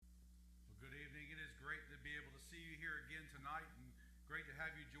again tonight, and great to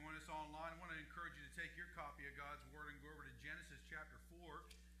have you join us online. I want to encourage you to take your copy of God's Word and go over to Genesis chapter 4.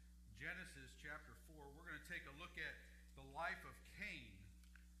 Genesis chapter 4. We're going to take a look at the life of Cain.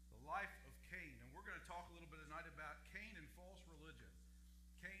 The life of Cain. And we're going to talk a little bit tonight about Cain and false religion.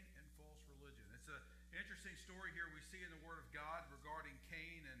 Cain and false religion. It's an interesting story here we see in the Word of God regarding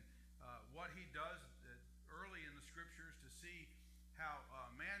Cain and what he does early in the Scriptures to see how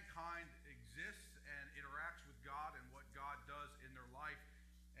mankind exists and interacts with God and what God does in their life.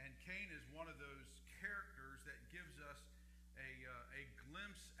 And Cain is one of those characters that gives us a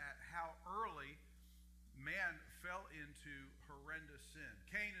glimpse at how early man fell into horrendous sin.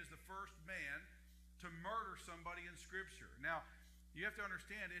 Cain is the first man to murder somebody in Scripture. Now, you have to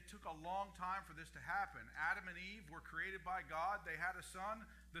understand, it took a long time for this to happen. Adam and Eve were created by God. They had a son.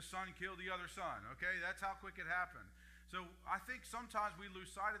 The son killed the other son. Okay, that's how quick it happened. So I think sometimes we lose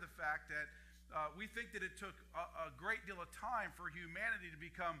sight of the fact that we think that it took a great deal of time for humanity to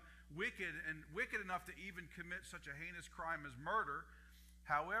become wicked and wicked enough to even commit such a heinous crime as murder.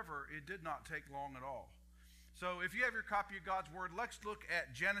 However, it did not take long at all. So if you have your copy of God's Word, let's look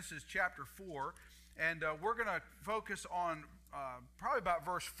at Genesis chapter 4. And we're going to focus on probably about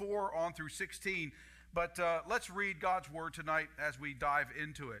verse 4 on through 16. But let's read God's Word tonight as we dive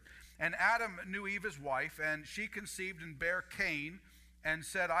into it. And Adam knew Eve his wife, and she conceived and bare Cain, and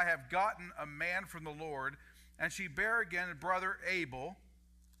said, I have gotten a man from the Lord. And she bare again a brother Abel.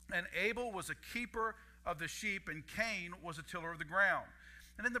 And Abel was a keeper of the sheep, and Cain was a tiller of the ground.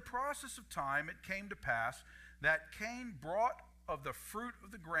 And in the process of time it came to pass that Cain brought of the fruit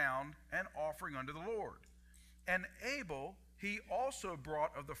of the ground an offering unto the Lord. And Abel he also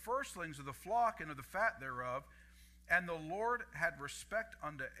brought of the firstlings of the flock and of the fat thereof. And the Lord had respect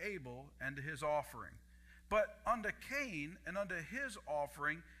unto Abel and to his offering. But unto Cain and unto his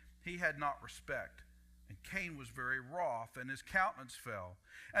offering he had not respect. And Cain was very wroth, and his countenance fell.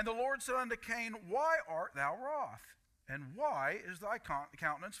 And the Lord said unto Cain, Why art thou wroth? And why is thy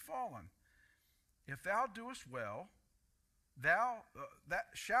countenance fallen? If thou doest well,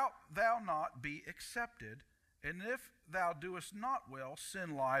 shalt thou not be accepted. And if thou doest not well,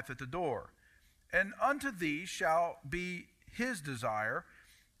 sin lieth at the door. And unto thee shall be his desire,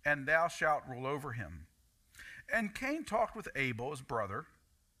 and thou shalt rule over him. And Cain talked with Abel, his brother.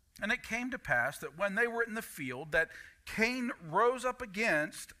 And it came to pass that when they were in the field, that Cain rose up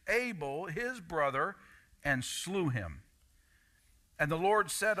against Abel, his brother, and slew him. And the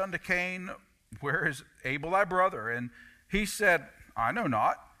Lord said unto Cain, Where is Abel thy brother? And he said, I know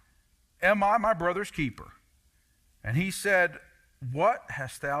not. Am I my brother's keeper? And he said, What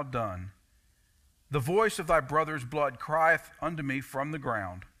hast thou done? The voice of thy brother's blood crieth unto me from the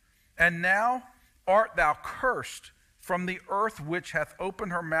ground. And now art thou cursed from the earth, which hath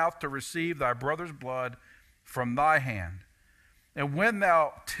opened her mouth to receive thy brother's blood from thy hand. And when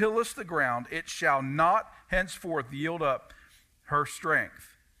thou tillest the ground, it shall not henceforth yield up her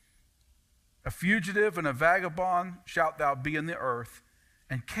strength. A fugitive and a vagabond shalt thou be in the earth.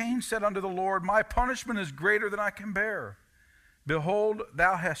 And Cain said unto the Lord, My punishment is greater than I can bear. Behold,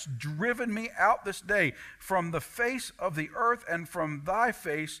 thou hast driven me out this day from the face of the earth, and from thy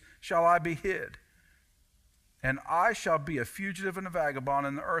face shall I be hid. And I shall be a fugitive and a vagabond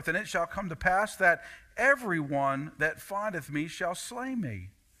in the earth. And it shall come to pass that everyone that findeth me shall slay me.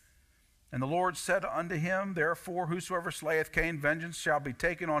 And the Lord said unto him, Therefore, whosoever slayeth Cain, vengeance shall be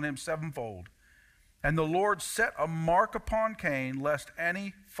taken on him sevenfold. And the Lord set a mark upon Cain, lest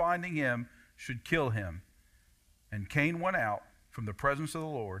any finding him should kill him. And Cain went out from the presence of the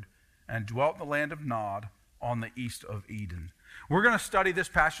Lord and dwelt in the land of Nod on the east of Eden. We're going to study this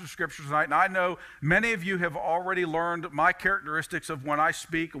passage of Scripture tonight, and I know many of you have already learned my characteristics of when I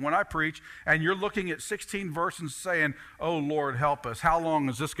speak and when I preach, and you're looking at 16 verses and saying, oh, Lord, help us. How long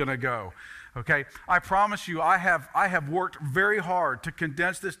is this going to go? Okay, I promise you, I have worked very hard to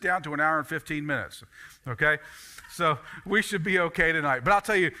condense this down to an hour and 15 minutes, okay? So we should be okay tonight. But I'll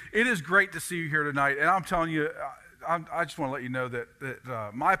tell you, it is great to see you here tonight, and I'm telling you, I just want to let you know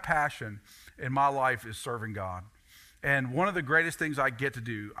that my passion in my life is serving God. And one of the greatest things I get to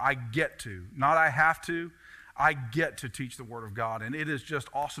do, I get to teach the Word of God. And it is just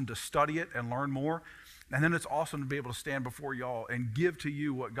awesome to study it and learn more. And then it's awesome to be able to stand before y'all and give to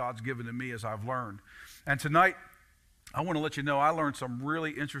you what God's given to me as I've learned. And tonight, I want to let you know I learned some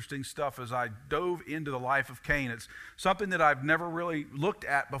really interesting stuff as I dove into the life of Cain. It's something that I've never really looked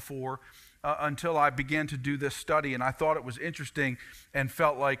at before until I began to do this study. And I thought it was interesting and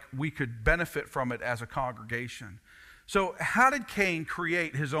felt like we could benefit from it as a congregation. So how did Cain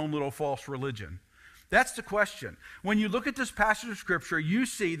create his own little false religion? That's the question. When you look at this passage of Scripture, you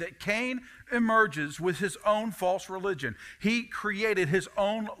see that Cain emerges with his own false religion. He created his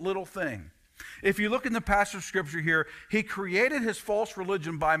own little thing. If you look in the passage of Scripture here, he created his false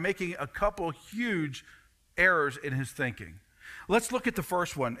religion by making a couple huge errors in his thinking. Let's look at the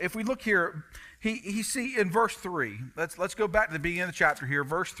first one. If we look here, he see in verse 3. Let's go back to the beginning of the chapter here,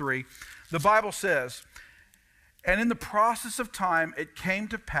 verse 3. The Bible says, "And in the process of time it came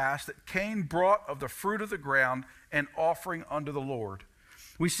to pass that Cain brought of the fruit of the ground an offering unto the Lord.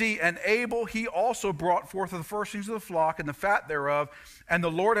 We see, and Abel, he also brought forth of the firstlings of the flock and the fat thereof. And the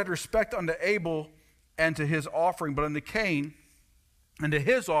Lord had respect unto Abel and to his offering, but unto Cain and to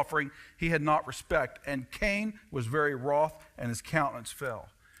his offering he had not respect. And Cain was very wroth, and his countenance fell."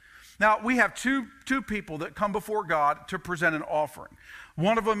 Now, we have two people that come before God to present an offering.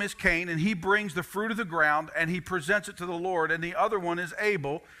 One of them is Cain, and he brings the fruit of the ground, and he presents it to the Lord. And the other one is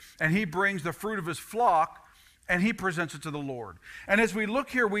Abel, and he brings the fruit of his flock, and he presents it to the Lord. And as we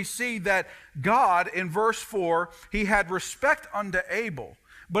look here, we see that God, in verse 4, he had respect unto Abel.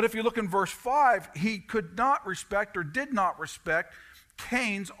 But if you look in verse 5, he could not respect or did not respect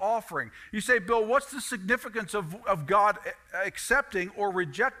Cain's offering. You say, Bill, what's the significance of God accepting or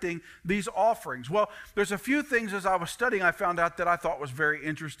rejecting these offerings? Well, there's a few things as I was studying I found out that I thought was very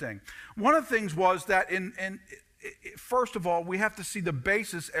interesting. One of the things was that first of all, we have to see the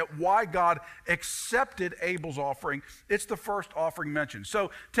basis at why God accepted Abel's offering. It's the first offering mentioned.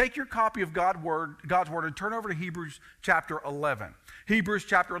 So take your copy of God's Word and turn over to Hebrews chapter 11. Hebrews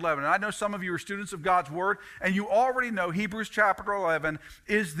chapter 11. And I know some of you are students of God's Word, and you already know Hebrews chapter 11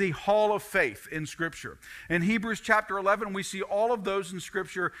 is the hall of faith in Scripture. In Hebrews chapter 11, we see all of those in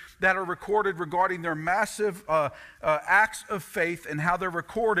Scripture that are recorded regarding their massive acts of faith and how they're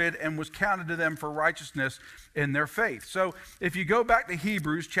recorded and was counted to them for righteousness in their faith. So if you go back to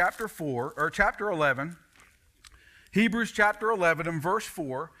Hebrews chapter 11, Hebrews chapter 11 and verse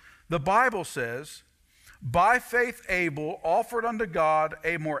 4, the Bible says, "By faith Abel offered unto God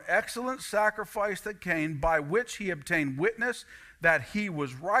a more excellent sacrifice than Cain, by which he obtained witness that he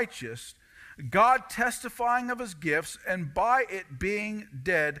was righteous, God testifying of his gifts, and by it being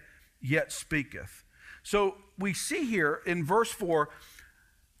dead yet speaketh." So we see here in verse 4,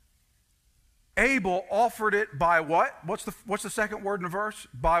 Abel offered it by what? What's the second word in the verse?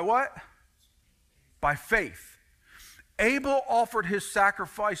 By what? By faith. Abel offered his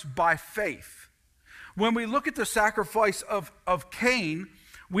sacrifice by faith. When we look at the sacrifice of Cain,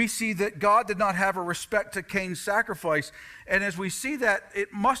 we see that God did not have a respect to Cain's sacrifice. And as we see that,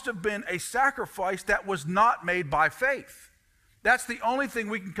 it must have been a sacrifice that was not made by faith. That's the only thing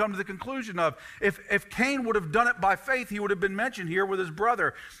we can come to the conclusion of. If Cain would have done it by faith, he would have been mentioned here with his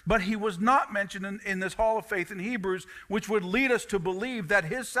brother. But he was not mentioned in this hall of faith in Hebrews, which would lead us to believe that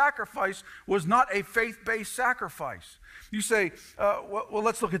his sacrifice was not a faith-based sacrifice. You say, well,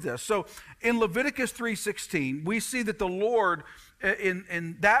 let's look at this. So in Leviticus 3:16, we see that the Lord,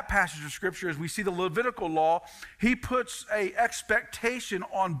 in that passage of Scripture, as we see the Levitical law, he puts an expectation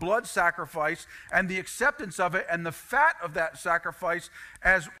on blood sacrifice and the acceptance of it and the fat of that sacrifice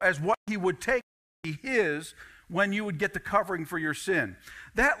as what he would take to be his when you would get the covering for your sin.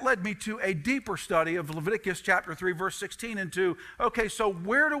 That led me to a deeper study of Leviticus chapter 3, verse 16 into, okay, so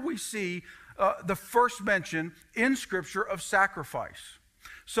where do we see the first mention in Scripture of sacrifice?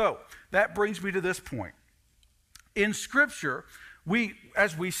 So that brings me to this point. In Scripture,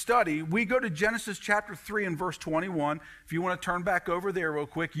 as we study, we go to Genesis chapter 3 and verse 21. If you want to turn back over there real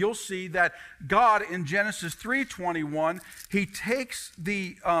quick, you'll see that God in Genesis 3:21, he takes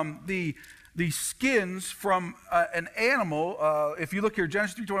the skins from an animal. If you look here,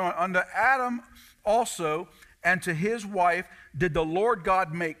 Genesis 3:21, unto Adam also and to his wife did the Lord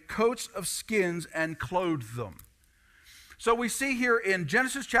God make coats of skins and clothe them. So we see here in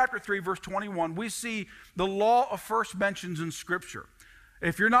Genesis chapter 3, verse 21, we see the law of first mentions in Scripture.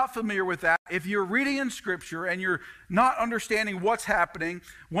 If you're not familiar with that, if you're reading in Scripture and you're not understanding what's happening,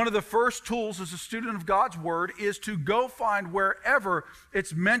 one of the first tools as a student of God's Word is to go find wherever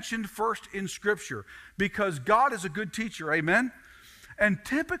it's mentioned first in Scripture, because God is a good teacher, amen? And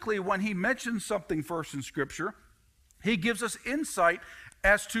typically when he mentions something first in Scripture, he gives us insight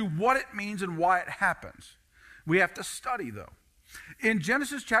as to what it means and why it happens. We have to study, though. In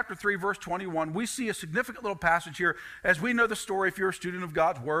Genesis chapter 3, verse 21, we see a significant little passage here. As we know the story, if you're a student of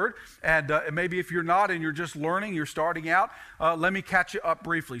God's Word, and maybe if you're not and you're just learning, you're starting out, let me catch you up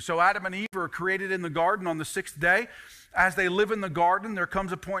briefly. So Adam and Eve are created in the garden on the sixth day. As they live in the garden, there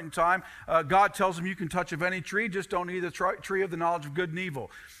comes a point in time, God tells them you can touch of any tree, just don't eat the tree of the knowledge of good and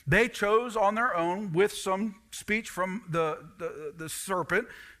evil. They chose on their own, with some speech from the serpent,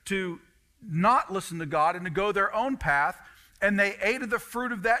 to not listen to God and to go their own path, and they ate of the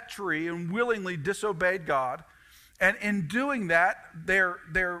fruit of that tree and willingly disobeyed God. And in doing that,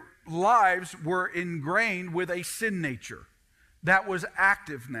 their lives were ingrained with a sin nature that was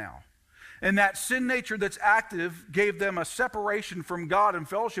active now. And that sin nature that's active gave them a separation from God and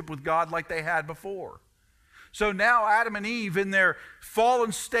fellowship with God like they had before. So now Adam and Eve, in their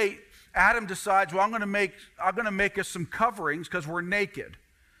fallen state, Adam decides, well, I'm going to make us some coverings because we're naked.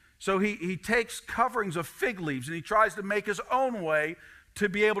 So he takes coverings of fig leaves and he tries to make his own way to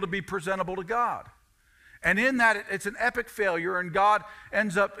be able to be presentable to God. And in that, it's an epic failure, and God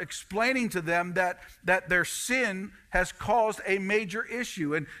ends up explaining to them that their sin has caused a major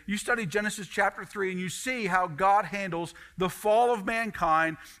issue. And you study Genesis chapter 3, and you see how God handles the fall of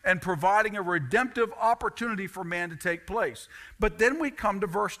mankind and providing a redemptive opportunity for man to take place. But then we come to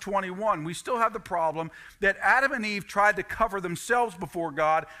verse 21. We still have the problem that Adam and Eve tried to cover themselves before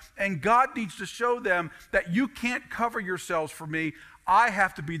God, and God needs to show them that you can't cover yourselves for me. I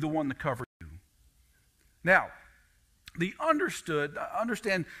have to be the one to cover you. Now,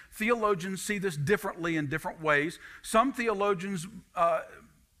 understand theologians see this differently in different ways. Some theologians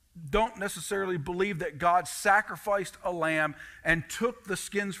don't necessarily believe that God sacrificed a lamb and took the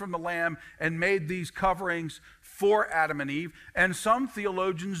skins from the lamb and made these coverings for Adam and Eve. And some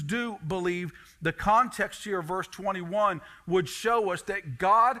theologians do believe the context here of verse 21 would show us that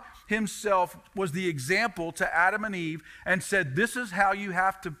God himself was the example to Adam and Eve and said, this is how you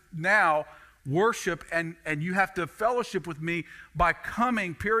have to now worship and you have to fellowship with me by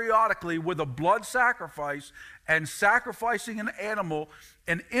coming periodically with a blood sacrifice and sacrificing an animal,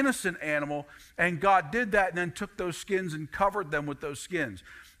 an innocent animal. And God did that and then took those skins and covered them with those skins.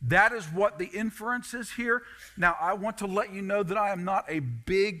 That is what the inference is here. Now, I want to let you know that I am not a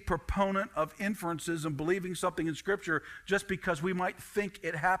big proponent of inferences and believing something in Scripture just because we might think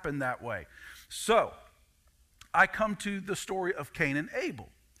it happened that way. So, I come to the story of Cain and Abel.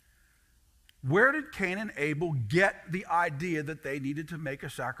 Where did Cain and Abel get the idea that they needed to make a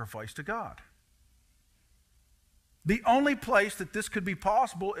sacrifice to God? The only place that this could be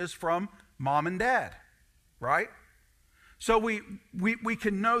possible is from mom and dad, right? So we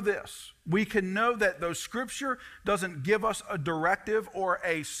can know this. We can know that though Scripture doesn't give us a directive or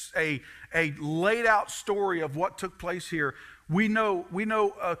a laid out story of what took place here, we know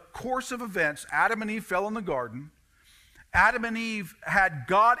a course of events. Adam and Eve fell in the garden. Adam and Eve had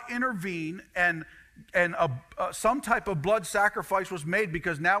God intervene, and some type of blood sacrifice was made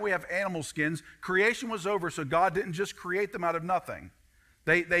because now we have animal skins. Creation was over, so God didn't just create them out of nothing.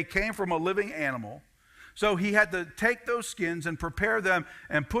 They came from a living animal. So he had to take those skins and prepare them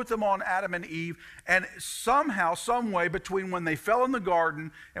and put them on Adam and Eve. And somehow, some way, between when they fell in the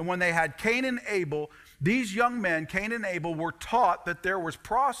garden and when they had Cain and Abel, these young men, Cain and Abel, were taught that there was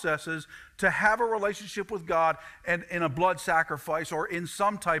processes to have a relationship with God and in a blood sacrifice or in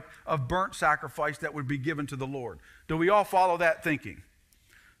some type of burnt sacrifice that would be given to the Lord. Do we all follow that thinking?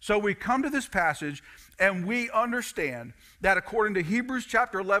 So we come to this passage and we understand that according to Hebrews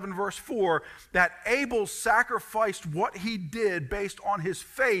chapter 11 verse 4, that Abel sacrificed what he did based on his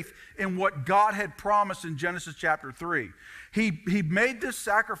faith in what God had promised in Genesis chapter 3. He made this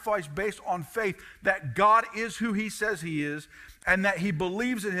sacrifice based on faith that God is who he says he is and that he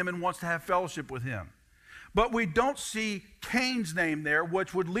believes in him and wants to have fellowship with him. But we don't see Cain's name there,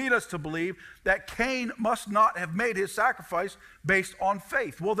 which would lead us to believe that Cain must not have made his sacrifice based on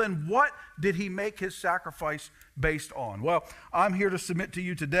faith. Well, then what did he make his sacrifice based on? Well, I'm here to submit to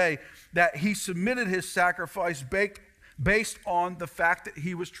you today that he submitted his sacrifice based on the fact that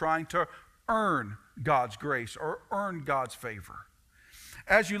he was trying to earn God's grace or earn God's favor.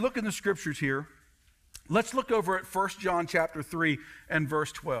 As you look in the Scriptures here, let's look over at 1 John chapter 3 and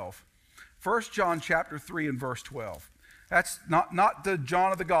verse 12. 1 John chapter 3 and verse 12. That's not the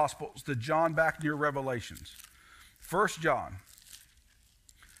John of the Gospels, the John back near Revelations. 1 John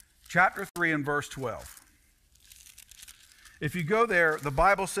chapter 3 and verse 12. If you go there, the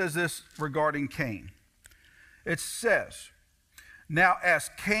Bible says this regarding Cain. It says, "Now as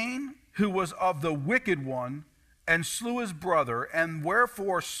Cain, who was of the wicked one, and slew his brother, and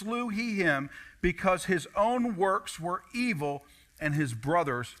wherefore slew he him, because his own works were evil, and his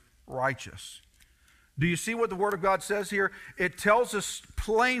brother's righteous." Do you see what the Word of God says here? It tells us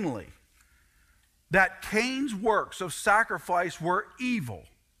plainly that Cain's works of sacrifice were evil,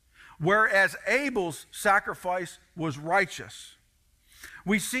 whereas Abel's sacrifice was righteous.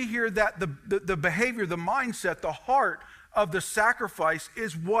 We see here that the behavior, the mindset, the heart of the sacrifice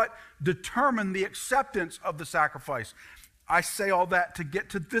is what determined the acceptance of the sacrifice. I say all that to get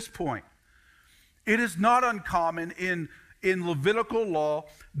to this point. It is not uncommon in in Levitical law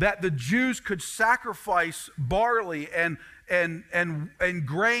that the Jews could sacrifice barley and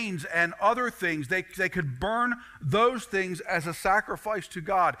grains and other things. They could burn those things as a sacrifice to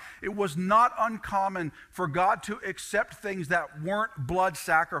God. It was not uncommon for God to accept things that weren't blood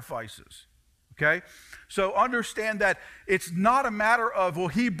sacrifices. Okay? So understand that it's not a matter of, well,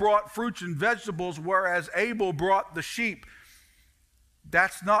 he brought fruits and vegetables, whereas Abel brought the sheep.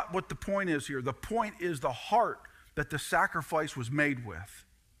 That's not what the point is here. The point is the heart that the sacrifice was made with.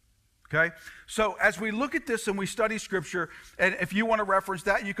 Okay? So as we look at this and we study Scripture, and if you want to reference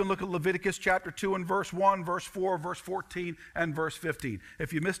that, you can look at Leviticus chapter 2 and verse 1, verse 4, verse 14, and verse 15.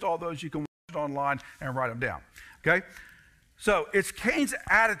 If you missed all those, you can watch it online and write them down. Okay? So it's Cain's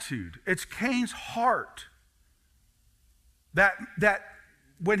attitude, it's Cain's heart that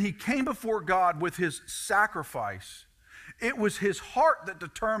when he came before God with his sacrifice, it was his heart that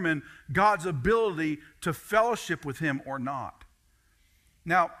determined God's ability to fellowship with him or not.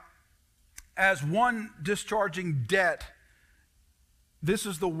 Now, as one discharging debt, this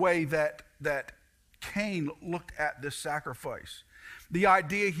is the way that Cain looked at this sacrifice. The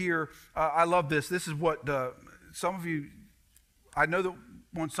idea here, I love this. This is what some of you, I know that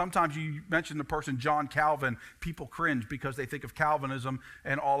when sometimes you mention the person John Calvin, people cringe because they think of Calvinism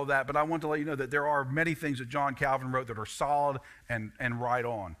and all of that. But I want to let you know that there are many things that John Calvin wrote that are solid and right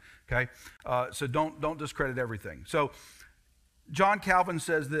on. Okay, so don't discredit everything. So John Calvin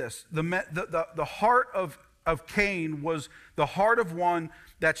says this: the heart of Cain was the heart of one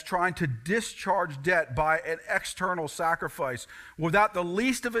that's trying to discharge debt by an external sacrifice without the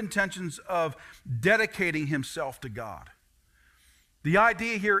least of intentions of dedicating himself to God. The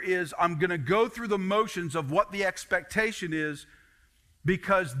idea here is, I'm going to go through the motions of what the expectation is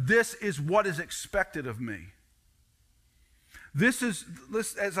because this is what is expected of me. This is,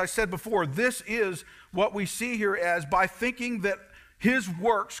 as I said before, this is what we see here as, by thinking that his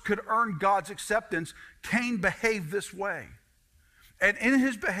works could earn God's acceptance, Cain behaved this way. And in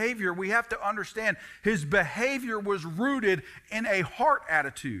his behavior, we have to understand, his behavior was rooted in a heart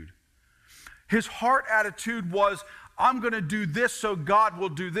attitude. His heart attitude was, I'm going to do this so God will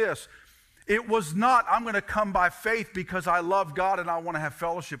do this. It was not, I'm going to come by faith because I love God and I want to have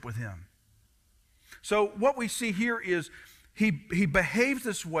fellowship with him. So what we see here is he behaves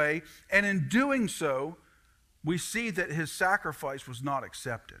this way, and in doing so, we see that his sacrifice was not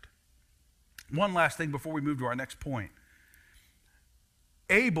accepted. One last thing before we move to our next point.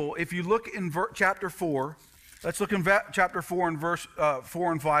 Abel, if you look in chapter 4, let's look in chapter 4 and verse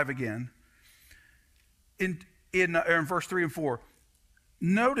 4 and 5 again. In verse 3 and 4,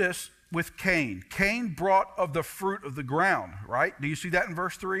 notice with Cain brought of the fruit of the ground, right? Do you see that in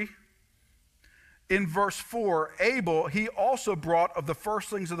verse 3? In verse 4, Abel, he also brought of the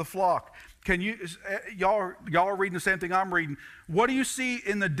firstlings of the flock. Can you, y'all are reading the same thing I'm reading. What do you see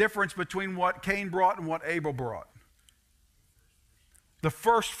in the difference between what Cain brought and what Abel brought? The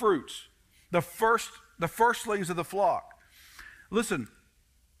first fruits, the firstlings of the flock. Listen,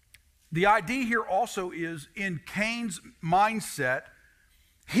 the idea here also is, in Cain's mindset,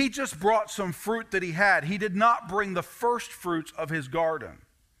 he just brought some fruit that he had. He did not bring the first fruits of his garden.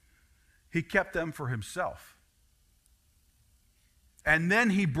 He kept them for himself. And then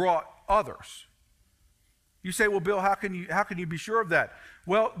he brought others. You say, well, Bill, how can you be sure of that?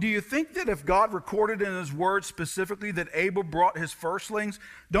 Well, do you think that if God recorded in his word specifically that Abel brought his firstlings,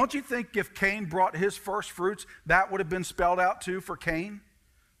 don't you think if Cain brought his first fruits, that would have been spelled out too for Cain?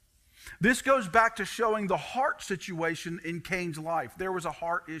 This goes back to showing the heart situation in Cain's life. There was a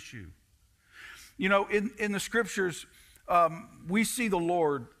heart issue. You know, in the scriptures, we see the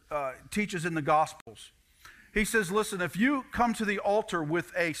Lord teaches in the Gospels. He says, listen, if you come to the altar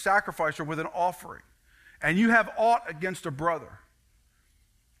with a sacrifice or with an offering, and you have aught against a brother,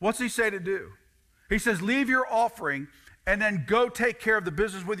 what's he say to do? He says, leave your offering and then go take care of the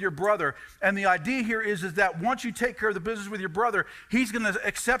business with your brother. And the idea here is that once you take care of the business with your brother, he's going to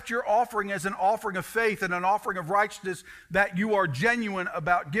accept your offering as an offering of faith and an offering of righteousness that you are genuine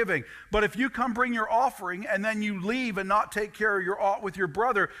about giving. But if you come bring your offering and then you leave and not take care of your ought with your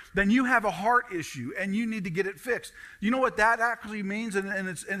brother, then you have a heart issue and you need to get it fixed. You know what that actually means in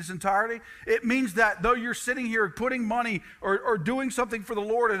its entirety? It means that though you're sitting here putting money or doing something for the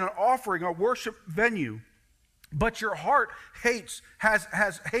Lord in an offering or worship venue, but your heart has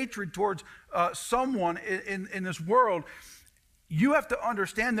hatred towards someone in this world, you have to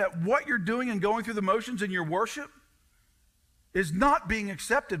understand that what you're doing and going through the motions in your worship is not being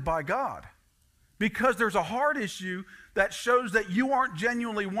accepted by God. because there's a heart issue that shows that you aren't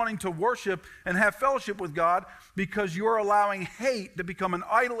genuinely wanting to worship and have fellowship with God, because you're allowing hate to become an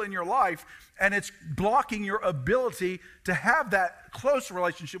idol in your life, and it's blocking your ability to have that close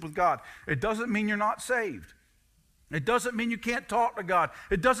relationship with God. It doesn't mean you're not saved. It doesn't mean you can't talk to God.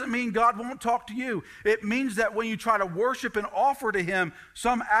 It doesn't mean God won't talk to you. It means that when you try to worship and offer to him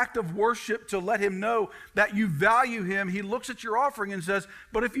some act of worship to let him know that you value him, he looks at your offering and says,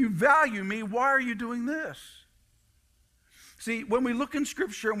 but if you value me, why are you doing this? See, when we look in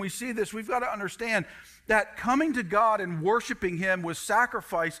Scripture and we see this, we've got to understand that coming to God and worshiping him with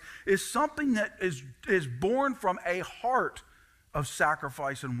sacrifice is something that is born from a heart of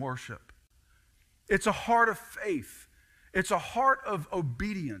sacrifice and worship. It's a heart of faith. It's a heart of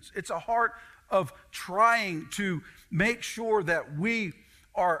obedience. It's a heart of trying to make sure that we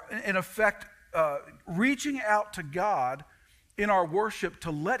are, in effect, reaching out to God in our worship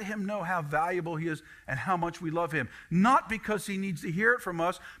to let him know how valuable he is and how much we love him. Not because he needs to hear it from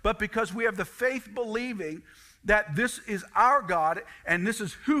us, but because we have the faith believing that this is our God and this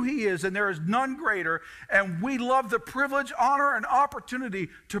is who he is and there is none greater, and we love the privilege, honor, and opportunity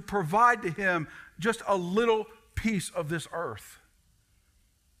to provide to him just a little piece of this earth.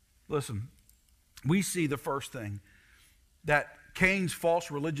 Listen, we see the first thing that Cain's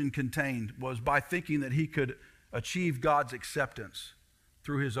false religion contained was by thinking that he could achieve God's acceptance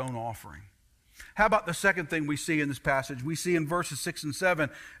through his own offering. How about the second thing we see in this passage? We see in verses 6 and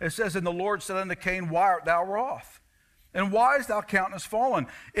 7, it says, and the Lord said unto Cain, why art thou wroth? And why is thy countenance fallen?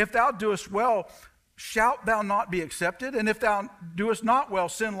 If thou doest well, shalt thou not be accepted? And if thou doest not well,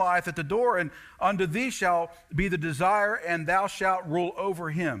 sin lieth at the door, and unto thee shall be the desire, and thou shalt rule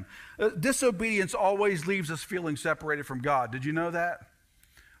over him. Disobedience always leaves us feeling separated from God. Did you know that?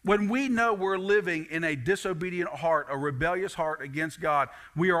 When we know we're living in a disobedient heart, a rebellious heart against God,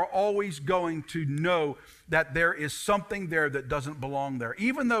 we are always going to know that there is something there that doesn't belong there.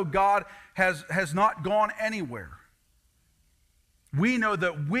 Even though God has not gone anywhere, we know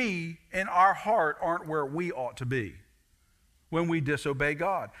that we, in our heart, aren't where we ought to be when we disobey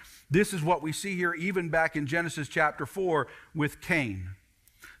God. This is what we see here even back in Genesis chapter 4 with Cain.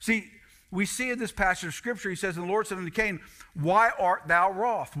 See, we see in this passage of Scripture, he says, and the Lord said unto Cain, why art thou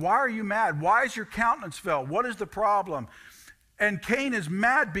wroth? Why are you mad? Why is your countenance fell? What is the problem? And Cain is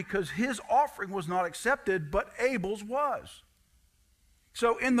mad because his offering was not accepted, but Abel's was.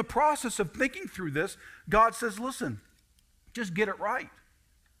 So in the process of thinking through this, God says, listen, just get it right.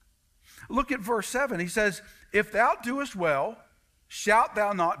 Look at verse 7. He says, if thou doest well, shalt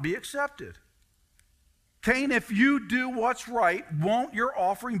thou not be accepted? Cain, if you do what's right, won't your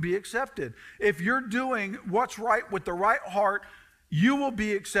offering be accepted? If you're doing what's right with the right heart, you will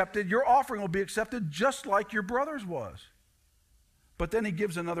be accepted. Your offering will be accepted just like your brother's was. But then he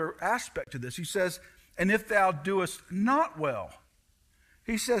gives another aspect to this. He says, and if thou doest not well,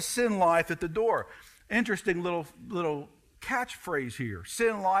 he says, sin lieth at the door. Interesting little catchphrase here.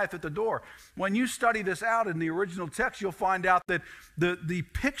 Sin lieth at the door. When you study this out in the original text, you'll find out that the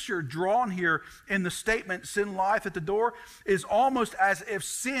picture drawn here in the statement, sin lieth at the door, is almost as if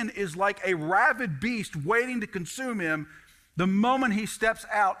sin is like a rabid beast waiting to consume him the moment he steps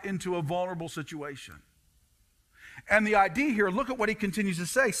out into a vulnerable situation. And the idea here, look at what he continues to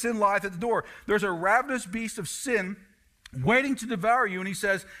say. Sin lieth at the door. There's a ravenous beast of sin waiting to devour you. And he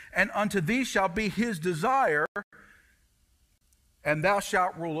says, and unto thee shall be his desire, and thou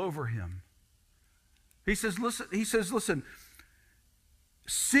shalt rule over him. He says, listen,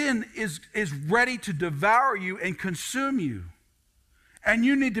 sin is ready to devour you and consume you. And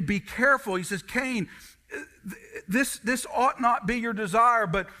you need to be careful. He says, Cain, this ought not be your desire,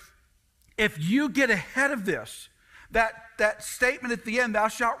 but if you get ahead of this, that statement at the end, thou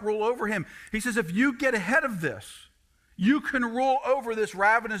shalt rule over him. He says, if you get ahead of this, you can rule over this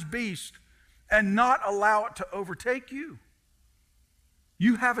ravenous beast and not allow it to overtake you.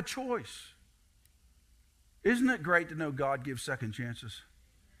 You have a choice. Isn't it great to know God gives second chances?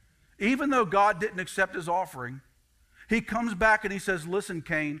 Even though God didn't accept his offering, he comes back and he says, listen,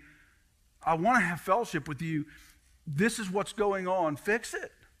 Cain, I want to have fellowship with you. This is what's going on. Fix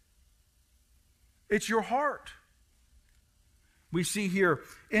it. It's your heart. We see here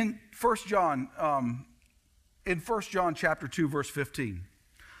in 1 John chapter 2, verse 15.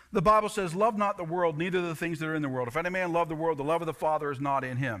 The Bible says, love not the world, neither the things that are in the world. If any man love the world, the love of the Father is not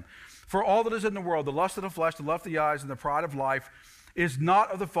in him. For all that is in the world, the lust of the flesh, the lust of the eyes, and the pride of life, is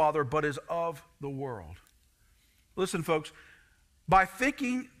not of the Father, but is of the world. Listen, folks, by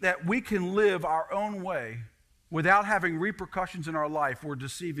thinking that we can live our own way without having repercussions in our life, we're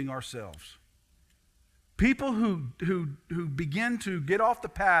deceiving ourselves. People who begin to get off the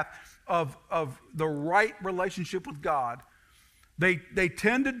path of the right relationship with God, they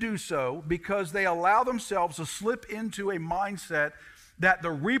tend to do so because they allow themselves to slip into a mindset that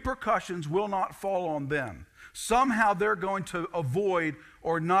the repercussions will not fall on them. Somehow they're going to avoid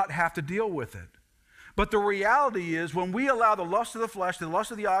or not have to deal with it. But the reality is, when we allow the lust of the flesh, the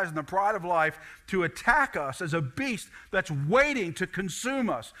lust of the eyes, and the pride of life to attack us as a beast that's waiting to consume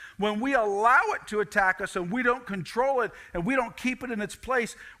us, when we allow it to attack us and we don't control it and we don't keep it in its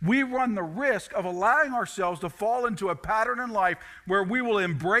place, we run the risk of allowing ourselves to fall into a pattern in life where we will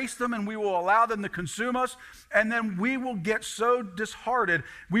embrace them and we will allow them to consume us, and then we will get so disheartened,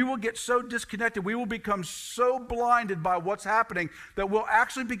 we will get so disconnected, we will become so blinded by what's happening that we'll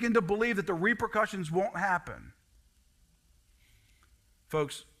actually begin to believe that the repercussions won't happen.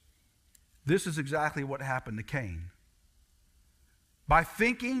 Folks, this is exactly what happened to Cain. By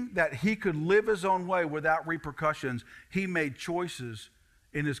thinking that he could live his own way without repercussions, he made choices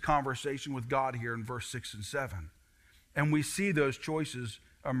in his conversation with God here in verse 6 and 7. And we see those choices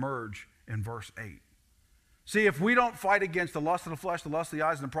emerge in verse 8. See, if we don't fight against the lust of the flesh, the lust of the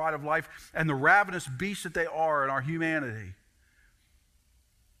eyes, and the pride of life, and the ravenous beasts that they are in our humanity,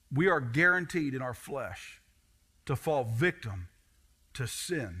 we are guaranteed in our flesh to fall victim to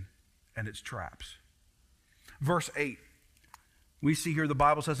sin and its traps. Verse 8, we see here the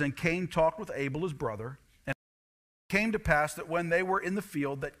Bible says, "And Cain talked with Abel his brother, and it came to pass that when they were in the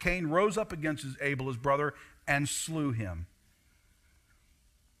field, that Cain rose up against Abel his brother and slew him."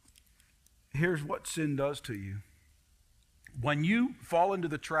 Here's what sin does to you. When you fall into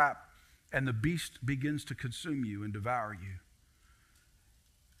the trap and the beast begins to consume you and devour you,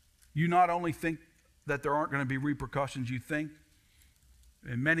 you not only think that there aren't going to be repercussions, you think,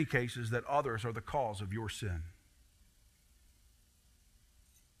 in many cases, that others are the cause of your sin.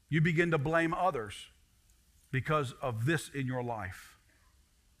 You begin to blame others because of this in your life.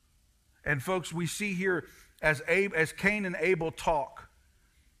 And folks, we see here as Cain and Abel talk,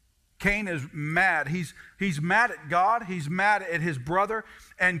 Cain is mad. He's mad at God. He's mad at his brother.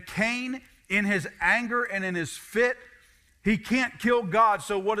 And Cain, in his anger and in his fit, he can't kill God,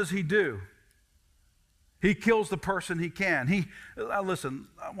 so what does he do? He kills the person he can. Listen,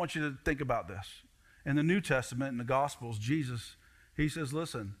 I want you to think about this. In the New Testament, in the Gospels, Jesus, he says,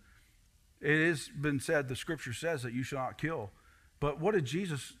 listen, it has been said, the Scripture says that you shall not kill. But what did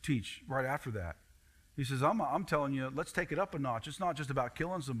Jesus teach right after that? He says, I'm telling you, let's take it up a notch. It's not just about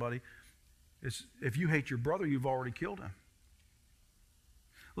killing somebody. It's if you hate your brother, you've already killed him.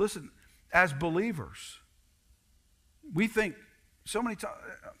 Listen, as believers, we think so many times,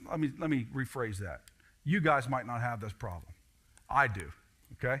 let me rephrase that. You guys might not have this problem. I do,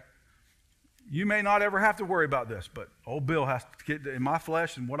 okay? You may not ever have to worry about this, but old Bill has to get in my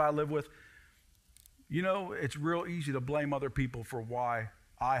flesh and what I live with. You know, it's real easy to blame other people for why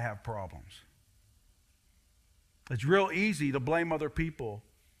I have problems. It's real easy to blame other people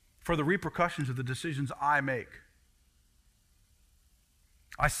for the repercussions of the decisions I make.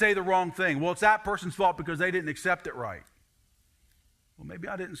 I say the wrong thing. Well, it's that person's fault because they didn't accept it right. Well, maybe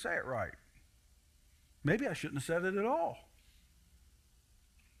I didn't say it right. Maybe I shouldn't have said it at all.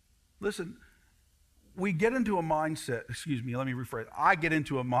 Listen, we get into a mindset, let me rephrase. I get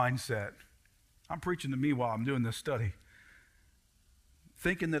into a mindset. I'm preaching to me while I'm doing this study,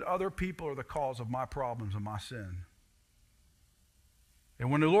 thinking that other people are the cause of my problems and my sin.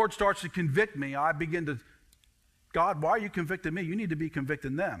 And when the Lord starts to convict me, I begin to, God, why are you convicting me? You need to be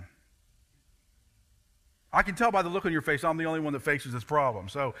convicting them. I can tell by the look on your face I'm the only one that faces this problem.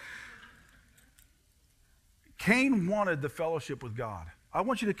 So Cain wanted the fellowship with God. I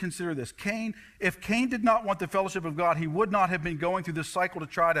want you to consider this. If Cain did not want the fellowship of God, he would not have been going through this cycle to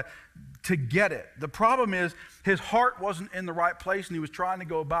try to get it. The problem is his heart wasn't in the right place and he was trying to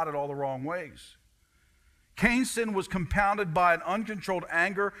go about it all the wrong ways. Cain's sin was compounded by an uncontrolled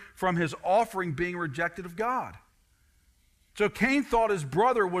anger from his offering being rejected of God. So Cain thought his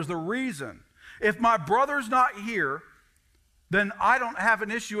brother was the reason. If my brother's not here, then I don't have an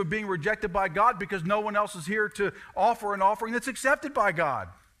issue of being rejected by God because no one else is here to offer an offering that's accepted by God.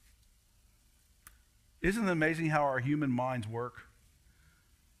 Isn't it amazing how our human minds work?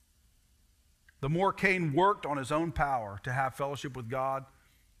 The more Cain worked on his own power to have fellowship with God,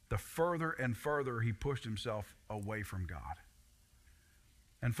 the further and further he pushed himself away from God.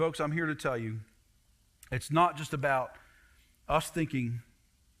 And folks, I'm here to tell you, it's not just about us thinking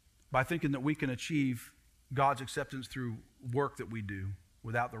that we can achieve God's acceptance through work that we do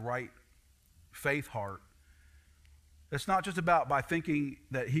without the right faith heart. It's not just about by thinking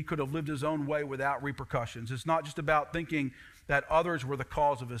that he could have lived his own way without repercussions. It's not just about thinking that others were the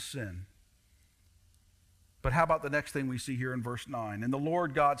cause of his sin. But how about the next thing we see here in verse 9? And the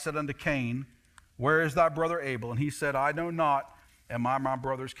Lord God said unto Cain, where is thy brother Abel? And he said, I know not, am I my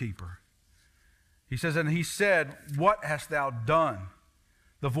brother's keeper? He says, and he said, what hast thou done?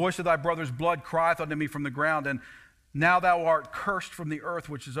 The voice of thy brother's blood crieth unto me from the ground, and now thou art cursed from the earth,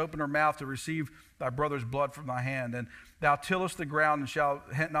 which has opened her mouth to receive thy brother's blood from thy hand. And thou tillest the ground, and shalt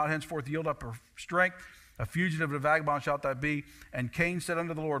not henceforth yield up her strength. A fugitive and a vagabond shalt thou be. And Cain said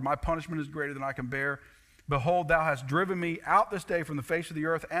unto the Lord, my punishment is greater than I can bear. Behold, thou hast driven me out this day from the face of the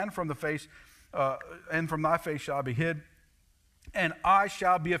earth, and from thy face shall I be hid. And I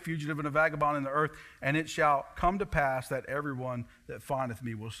shall be a fugitive and a vagabond in the earth, and it shall come to pass that everyone that findeth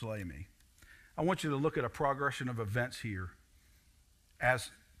me will slay me. I want you to look at a progression of events here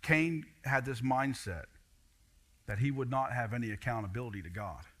as Cain had this mindset that he would not have any accountability to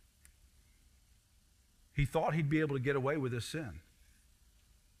God. He thought he'd be able to get away with his sin.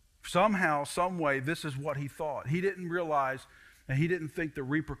 Somehow, some way, this is what he thought. He didn't realize and he didn't think the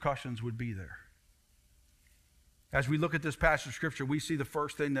repercussions would be there. As we look at this passage of Scripture, we see the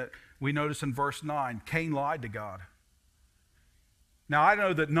first thing that we notice in verse 9. Cain lied to God. Now, I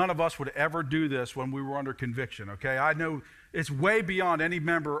know that none of us would ever do this when we were under conviction, okay? I know it's way beyond any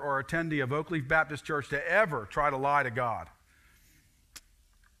member or attendee of Oakleaf Baptist Church to ever try to lie to God.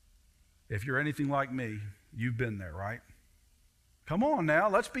 If you're anything like me, you've been there, right? Come on now,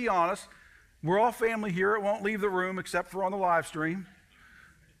 let's be honest. We're all family here. It won't leave the room except for on the live stream.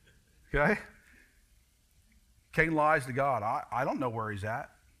 Okay? Cain lies to God. I don't know where he's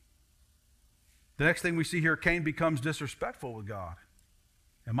at. The next thing we see here, Cain becomes disrespectful with God.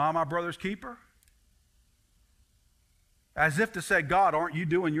 Am I my brother's keeper? As if to say, God, aren't you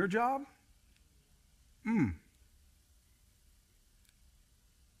doing your job?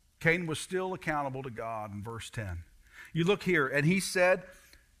 Cain was still accountable to God in verse 10. You look here, and he said,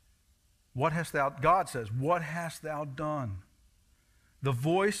 God says, what hast thou done? The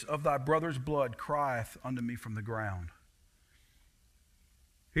voice of thy brother's blood crieth unto me from the ground.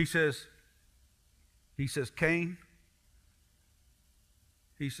 He says, Cain,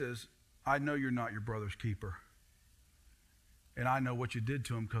 he says, I know you're not your brother's keeper. And I know what you did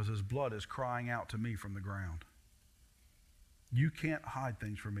to him because his blood is crying out to me from the ground. You can't hide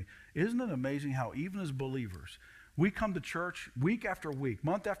things from me. Isn't it amazing how even as believers, we come to church week after week,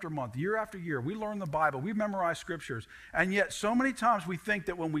 month after month, year after year. We learn the Bible. We memorize scriptures. And yet so many times we think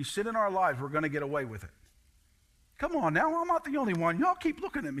that when we sit in our lives, we're going to get away with it. Come on now, I'm not the only one. Y'all keep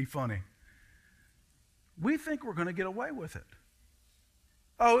looking at me funny. We think we're going to get away with it.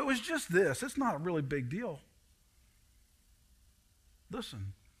 Oh, it was just this. It's not a really big deal.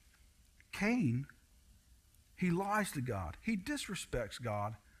 Listen, Cain, he lies to God. He disrespects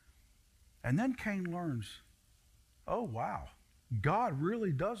God. And then Cain learns, oh, wow, God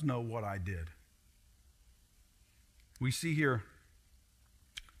really does know what I did. We see here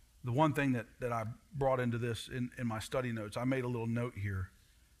the one thing that I brought into this in my study notes. I made a little note here.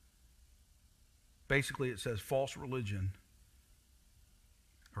 Basically, it says false religion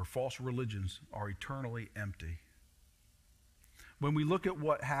or false religions are eternally empty. When we look at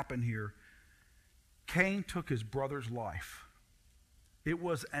what happened here, Cain took his brother's life. It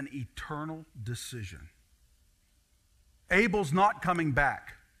was an eternal decision. Abel's not coming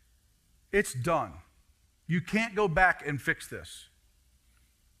back. It's done. You can't go back and fix this.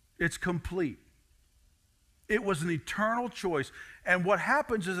 It's complete. It was an eternal choice. And what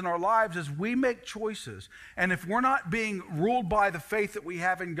happens is in our lives is we make choices. And if we're not being ruled by the faith that we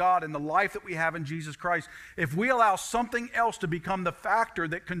have in God and the life that we have in Jesus Christ, if we allow something else to become the factor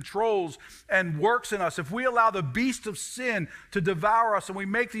that controls and works in us, if we allow the beast of sin to devour us and we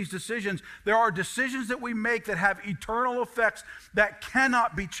make these decisions, there are decisions that we make that have eternal effects that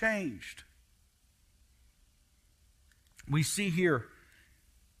cannot be changed. We see here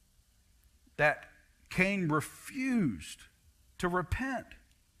that Cain refused to repent.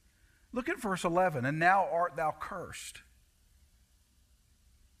 Look at verse 11. And now art thou cursed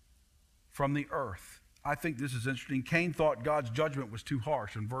from the earth. I think this is interesting. Cain thought God's judgment was too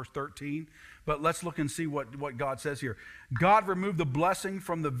harsh in verse 13. But let's look and see what God says here. God removed the blessing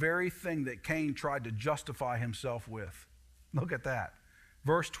from the very thing that Cain tried to justify himself with. Look at that.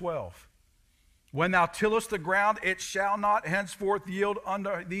 Verse 12. When thou tillest the ground, it shall not henceforth yield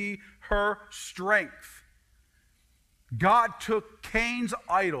unto thee her strength. God took Cain's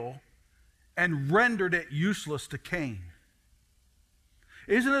idol and rendered it useless to Cain.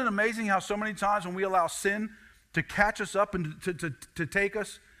 Isn't it amazing how so many times when we allow sin to catch us up and to take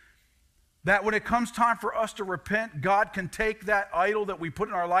us, that when it comes time for us to repent, God can take that idol that we put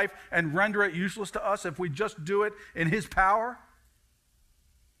in our life and render it useless to us if we just do it in His power?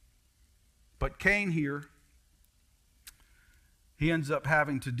 But Cain here he ends up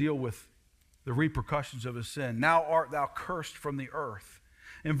having to deal with the repercussions of his sin. Now art thou cursed from the earth.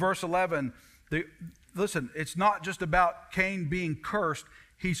 In verse 11, listen, it's not just about Cain being cursed.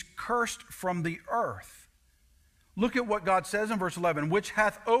 He's cursed from the earth. Look at what God says in verse 11, which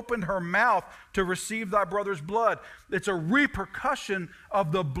hath opened her mouth to receive thy brother's blood. It's a repercussion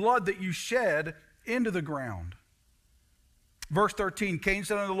of the blood that you shed into the ground. Verse 13, Cain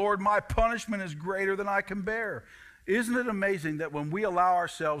said unto the Lord, my punishment is greater than I can bear. Isn't it amazing that when we allow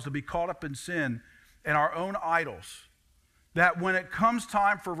ourselves to be caught up in sin and our own idols, that when it comes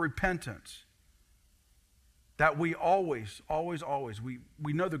time for repentance, that we always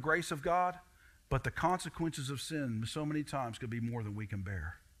know the grace of God, but the consequences of sin so many times could be more than we can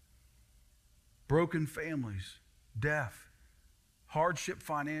bear. Broken families, death, hardship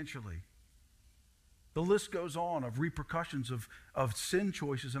financially. The list goes on of repercussions of sin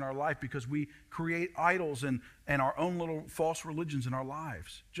choices in our life because we create idols and our own little false religions in our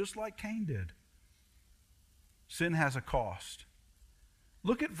lives, just like Cain did. Sin has a cost.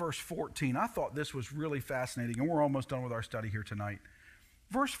 Look at verse 14. I thought this was really fascinating, and we're almost done with our study here tonight.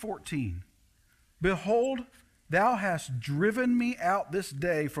 Verse 14, behold, thou hast driven me out this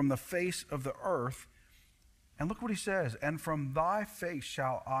day from the face of the earth. And look what he says, and from thy face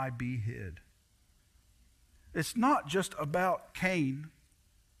shall I be hid. It's not just about Cain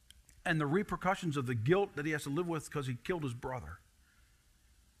and the repercussions of the guilt that he has to live with because he killed his brother.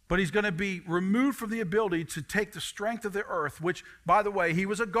 But he's going to be removed from the ability to take the strength of the earth, which, by the way, he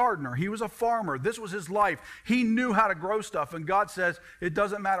was a gardener. He was a farmer. This was his life. He knew how to grow stuff. And God says, it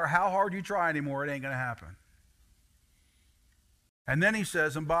doesn't matter how hard you try anymore, it ain't going to happen. And then he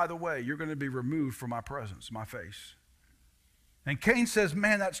says, and by the way, you're going to be removed from my presence, my face. And Cain says,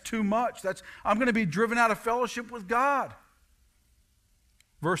 man, that's too much. I'm going to be driven out of fellowship with God.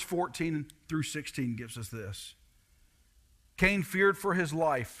 Verse 14 through 16 gives us this. Cain feared for his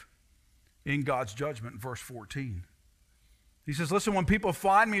life in God's judgment, verse 14. He says, listen, when people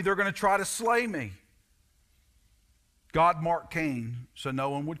find me, they're going to try to slay me. God marked Cain so no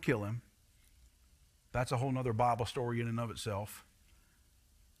one would kill him. That's a whole other Bible story in and of itself.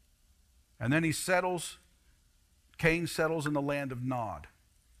 And then Cain settles in the land of Nod.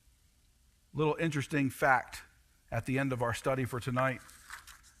 Little interesting fact at the end of our study for tonight.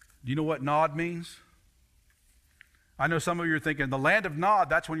 Do you know what Nod means? I know some of you are thinking, the land of Nod,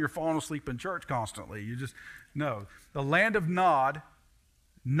 that's when you're falling asleep in church constantly. No. The land of Nod,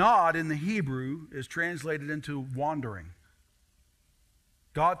 Nod in the Hebrew is translated into wandering.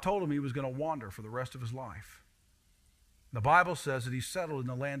 God told him he was going to wander for the rest of his life. The Bible says that he settled in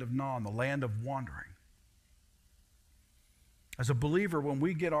the land of Nod, the land of wandering. As a believer, when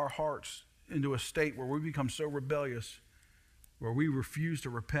we get our hearts into a state where we become so rebellious, where we refuse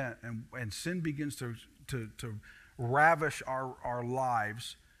to repent and sin begins to ravish our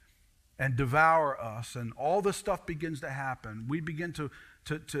lives and devour us, and all this stuff begins to happen, we begin to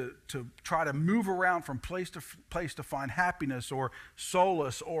try to move around from place to place to find happiness or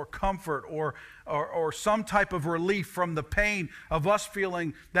solace or comfort or some type of relief from the pain of us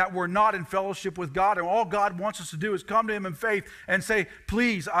feeling that we're not in fellowship with God. And all God wants us to do is come to him in faith and say,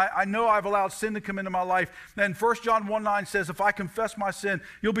 please, I know I've allowed sin to come into my life. Then 1 John 1:9 says, if I confess my sin,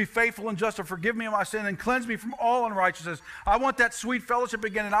 you'll be faithful and just to forgive me of my sin and cleanse me from all unrighteousness. I want that sweet fellowship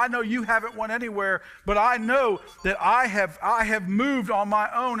again, and I know you haven't went anywhere, but I know that I have moved on my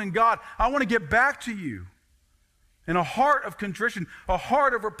own. And God, I want to get back to you. And a heart of contrition, a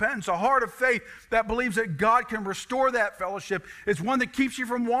heart of repentance, a heart of faith that believes that God can restore that fellowship is one that keeps you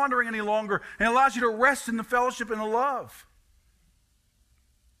from wandering any longer and allows you to rest in the fellowship and the love.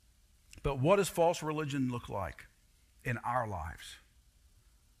 But what does false religion look like in our lives?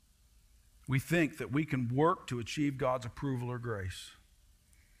 We think that we can work to achieve God's approval or grace.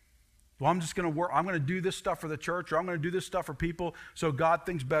 Well, I'm just going to work. I'm going to do this stuff for the church, or I'm going to do this stuff for people so God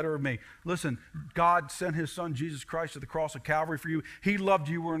thinks better of me. Listen, God sent his son Jesus Christ to the cross of Calvary for you. He loved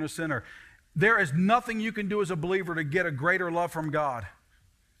you when you were a sinner. There is nothing you can do as a believer to get a greater love from God.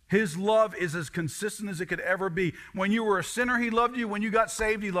 His love is as consistent as it could ever be. When you were a sinner, he loved you. When you got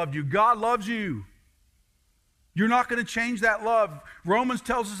saved, he loved you. God loves you. You're not going to change that love. Romans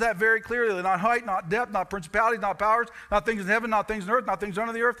tells us that very clearly. That not height, not depth, not principalities, not powers, not things in heaven, not things in earth, not things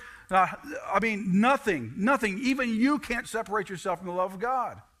under the earth. Nothing. Even you can't separate yourself from the love of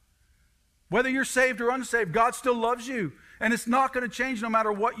God. Whether you're saved or unsaved, God still loves you. And it's not going to change no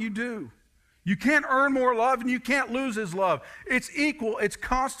matter what you do. You can't earn more love and you can't lose his love. It's equal, it's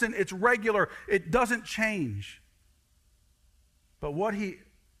constant, it's regular. It doesn't change. But what he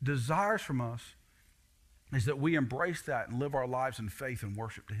desires from us is that we embrace that and live our lives in faith and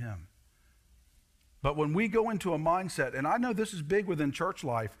worship to him. But when we go into a mindset, and I know this is big within church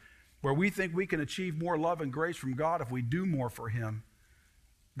life, where we think we can achieve more love and grace from God if we do more for him,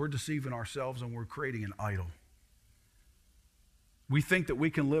 we're deceiving ourselves and we're creating an idol. We think that we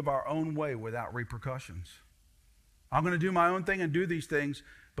can live our own way without repercussions. I'm going to do my own thing and do these things,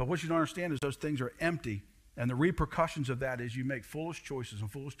 but what you don't understand is those things are empty, and the repercussions of that is you make foolish choices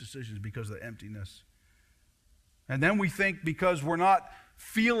and foolish decisions because of the emptiness. And then we think because we're not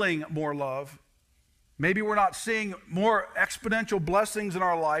feeling more love, maybe we're not seeing more exponential blessings in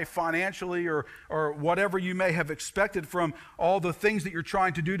our life financially or whatever you may have expected from all the things that you're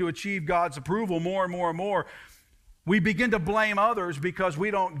trying to do to achieve God's approval more and more and more. We begin to blame others because we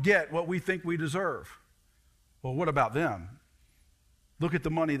don't get what we think we deserve. Well, what about them? Look at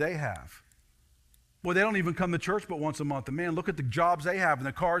the money they have. Well, they don't even come to church but once a month. And man, look at the jobs they have and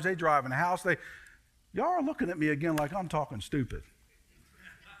the cars they drive and the house they... Y'all are looking at me again like I'm talking stupid.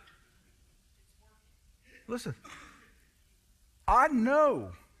 Listen, I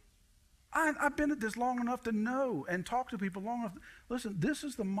know. I've been at this long enough to know and talk to people long enough. Listen, this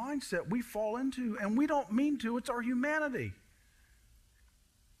is the mindset we fall into, and we don't mean to. It's our humanity.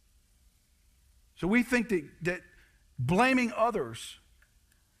 So we think that blaming others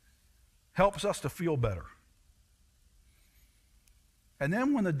helps us to feel better. And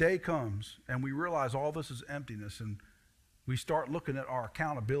then when the day comes and we realize all this is emptiness and we start looking at our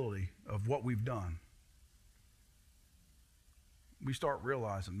accountability of what we've done, we start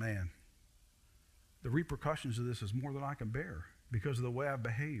realizing, man, the repercussions of this is more than I can bear because of the way I've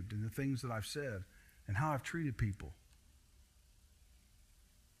behaved and the things that I've said and how I've treated people.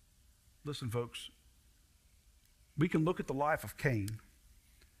 Listen, folks, we can look at the life of Cain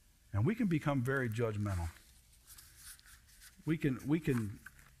and we can become very judgmental. We can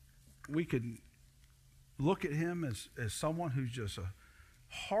look at him as someone who's just a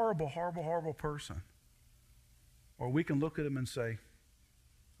horrible, horrible, horrible person. Or we can look at him and say,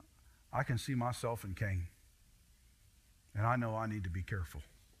 I can see myself in Cain. And I know I need to be careful.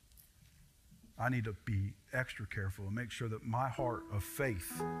 I need to be extra careful and make sure that my heart of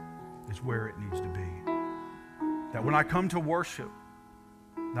faith is where it needs to be. That when I come to worship,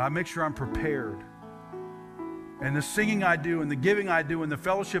 that I make sure I'm prepared. And the singing I do and the giving I do and the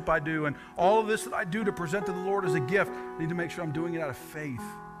fellowship I do and all of this that I do to present to the Lord as a gift, I need to make sure I'm doing it out of faith,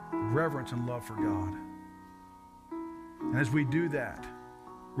 reverence, and love for God. And as we do that,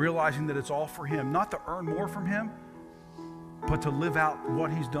 realizing that it's all for him, not to earn more from him, but to live out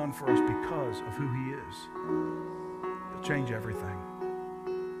what he's done for us because of who he is, to change everything.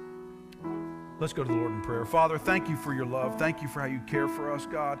 Let's go to the Lord in prayer. Father, thank you for your love. Thank you for how you care for us,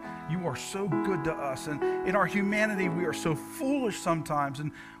 God. You are so good to us. And in our humanity, we are so foolish sometimes,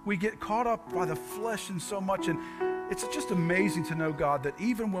 and we get caught up by the flesh and so much. And it's just amazing to know, God, that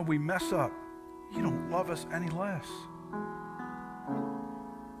even when we mess up, you don't love us any less.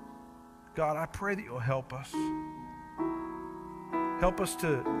 God, I pray that you'll help us. Help us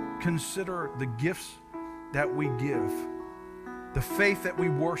to consider the gifts that we give, the faith that we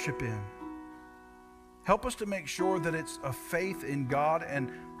worship in. Help us to make sure that it's a faith in God,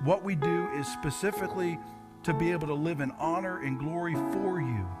 and what we do is specifically to be able to live in honor and glory for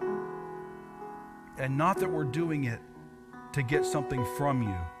you, and not that we're doing it to get something from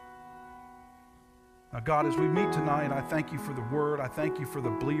you. Now, God, as we meet tonight, I thank you for the word. I thank you for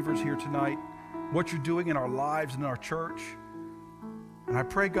the believers here tonight, what you're doing in our lives and in our church. And I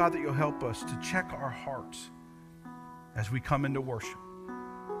pray, God, that you'll help us to check our hearts as we come into worship.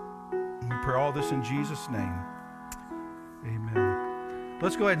 And we pray all this in Jesus' name. Amen.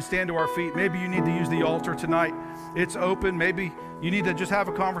 Let's go ahead and stand to our feet. Maybe you need to use the altar tonight. It's open. Maybe you need to just have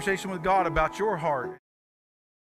a conversation with God about your heart.